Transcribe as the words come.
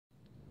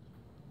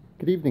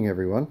Good evening,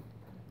 everyone.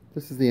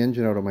 This is the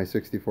engine out of my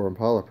 64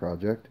 Impala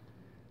project.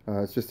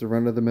 It's just a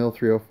run-of-the-mill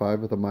 305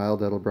 with a mild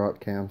Edelbrock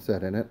cam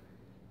set in it.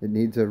 It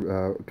needs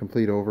a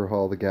complete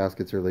overhaul. The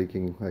gaskets are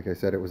leaking. Like I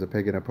said, it was a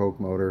pig and a poke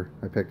motor.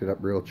 I picked it up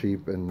real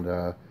cheap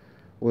and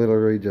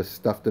literally just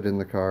stuffed it in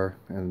the car,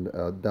 and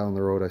down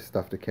the road I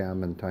stuffed a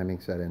cam and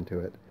timing set into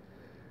it.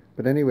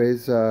 But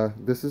anyways,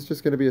 this is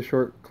just going to be a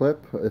short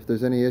clip. If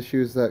there's any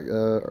issues that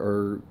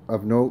are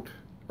of note,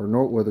 or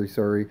noteworthy,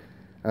 sorry,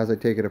 as I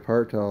take it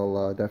apart,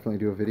 I'll definitely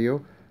do a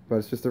video. But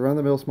it's just a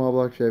run-of-the-mill small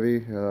block Chevy.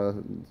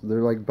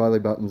 They're like belly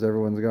buttons,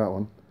 everyone's got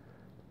one.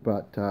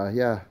 But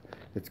yeah,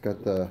 it's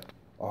got the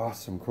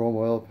awesome chrome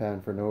oil pan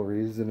for no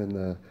reason and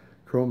the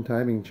chrome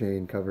timing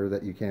chain cover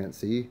that you can't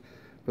see.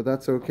 But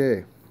that's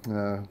okay.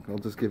 I'll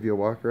just give you a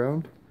walk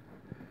around.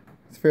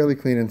 It's fairly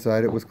clean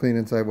inside. It was clean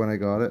inside when I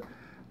got it.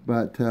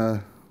 But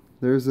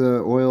there's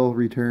a oil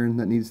return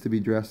that needs to be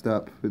dressed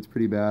up. It's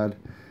pretty bad.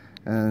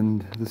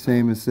 And the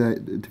same is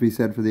to be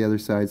said for the other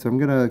side. So I'm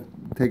going to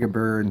take a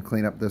burr and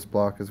clean up this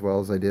block as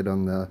well as I did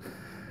on the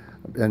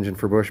engine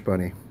for Bush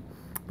Bunny.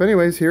 But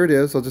anyways, here it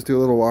is. I'll just do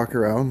a little walk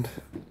around.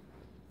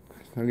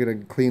 I'm going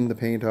to clean the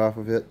paint off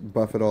of it,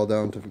 buff it all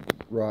down to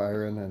raw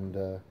iron, and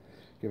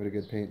give it a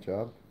good paint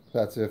job.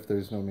 That's if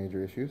there's no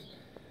major issues.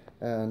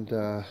 And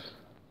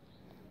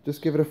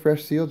just give it a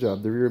fresh seal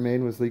job. The rear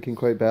main was leaking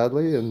quite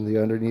badly, and the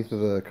underneath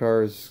of the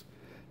car is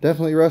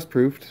definitely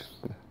rust-proofed.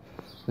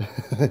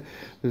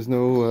 There's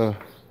no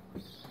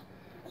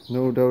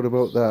doubt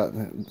about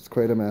that. It's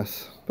quite a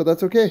mess, but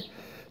that's okay.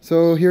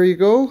 So here you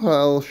go.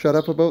 I'll shut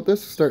up about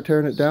this, start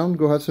tearing it down,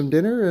 go have some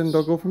dinner, and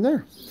I'll go from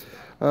there.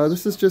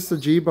 This is just a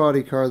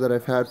G-body car that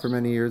I've had for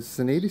many years. It's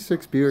an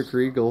 86 Buick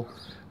Regal.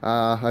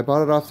 I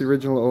bought it off the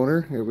original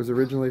owner. It was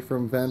originally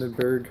from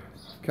Vandenberg,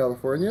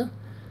 California.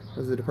 It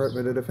was the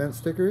Department of Defense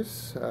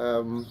stickers.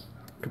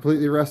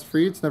 Completely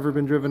rust-free. It's never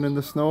been driven in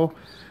the snow.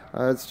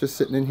 It's just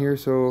sitting in here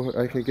so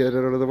I could get it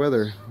out of the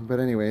weather.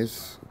 But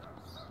anyways,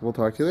 we'll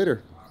talk to you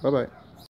later. Bye-bye.